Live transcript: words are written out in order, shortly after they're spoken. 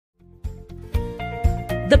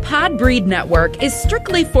The Podbreed Network is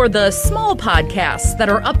strictly for the small podcasts that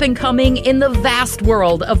are up and coming in the vast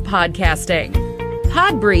world of podcasting.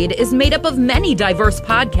 Podbreed is made up of many diverse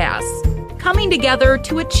podcasts, coming together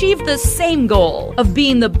to achieve the same goal of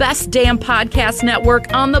being the best damn podcast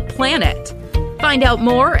network on the planet. Find out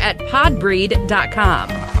more at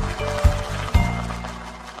podbreed.com.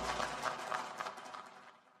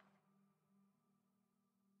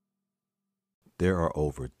 There are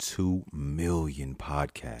over 2 million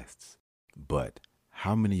podcasts, but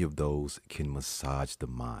how many of those can massage the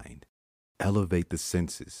mind, elevate the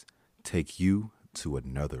senses, take you to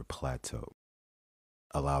another plateau?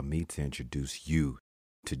 Allow me to introduce you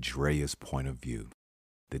to Drea's Point of View,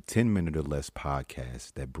 the 10-minute or less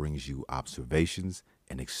podcast that brings you observations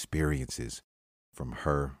and experiences from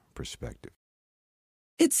her perspective.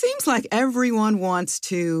 It seems like everyone wants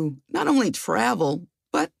to not only travel,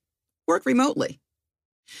 but work remotely.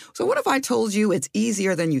 So what if I told you it's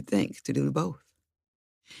easier than you think to do both?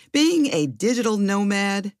 Being a digital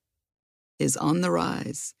nomad is on the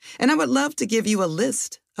rise, and I would love to give you a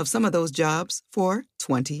list of some of those jobs for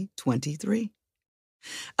 2023.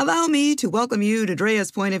 Allow me to welcome you to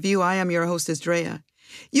Drea's Point of View. I am your hostess, Drea.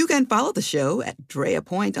 You can follow the show at Drea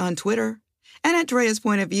Point on Twitter and at Drea's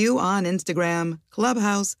Point of View on Instagram,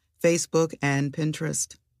 Clubhouse, Facebook, and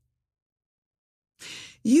Pinterest.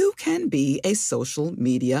 You can be a social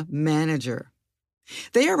media manager.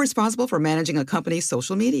 They are responsible for managing a company's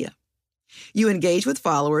social media. You engage with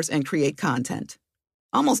followers and create content.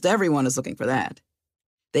 Almost everyone is looking for that.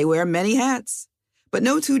 They wear many hats, but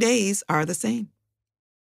no 2 days are the same.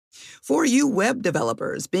 For you web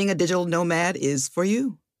developers, being a digital nomad is for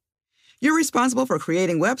you. You're responsible for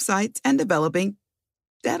creating websites and developing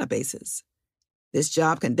databases. This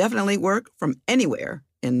job can definitely work from anywhere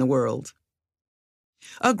in the world.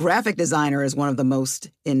 A graphic designer is one of the most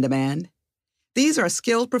in demand. These are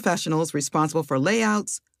skilled professionals responsible for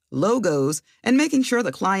layouts, logos, and making sure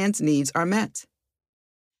the client's needs are met.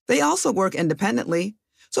 They also work independently,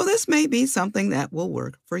 so this may be something that will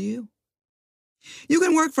work for you. You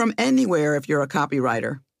can work from anywhere if you're a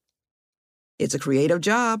copywriter. It's a creative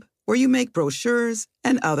job where you make brochures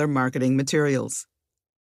and other marketing materials.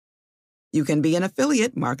 You can be an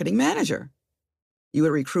affiliate marketing manager. You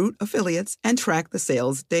will recruit affiliates and track the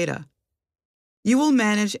sales data. You will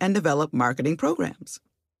manage and develop marketing programs.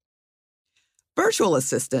 Virtual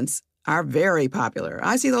assistants are very popular.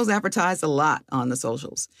 I see those advertised a lot on the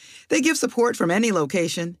socials. They give support from any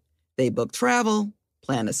location. They book travel,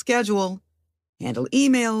 plan a schedule, handle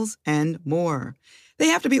emails, and more. They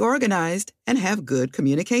have to be organized and have good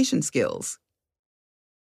communication skills.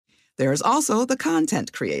 There's also the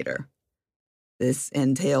content creator. This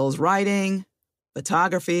entails writing,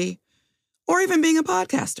 photography, or even being a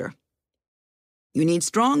podcaster. You need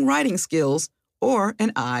strong writing skills or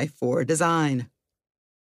an eye for design.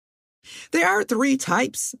 There are 3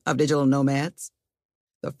 types of digital nomads.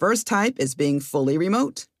 The first type is being fully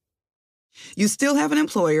remote. You still have an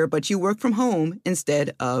employer, but you work from home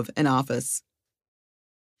instead of an office.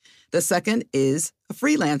 The second is a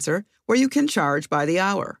freelancer, where you can charge by the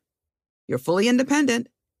hour. You're fully independent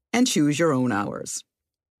and choose your own hours.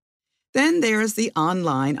 Then there's the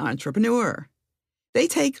online entrepreneur. They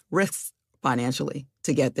take risks financially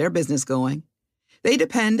to get their business going. They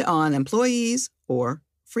depend on employees or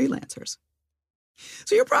freelancers.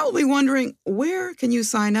 So you're probably wondering, where can you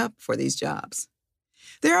sign up for these jobs?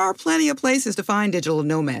 There are plenty of places to find digital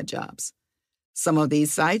nomad jobs. Some of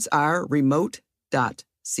these sites are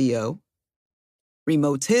remote.co,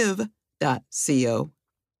 remotive.co,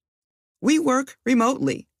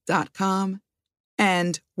 weworkremotely.com,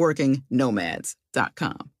 and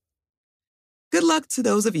workingnomads.com. Good luck to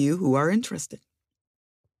those of you who are interested.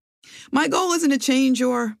 My goal isn't to change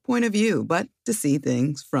your point of view, but to see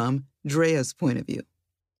things from Drea's point of view.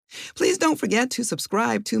 Please don't forget to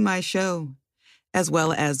subscribe to my show, as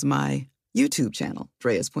well as my YouTube channel,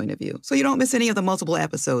 Drea's Point of View, so you don't miss any of the multiple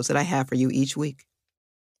episodes that I have for you each week.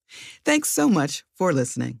 Thanks so much for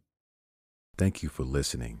listening. Thank you for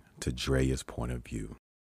listening to Drea's Point of View.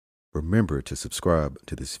 Remember to subscribe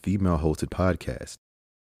to this female-hosted podcast.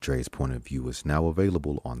 Drea's Point of View is now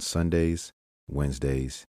available on Sundays,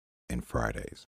 Wednesdays, and Fridays.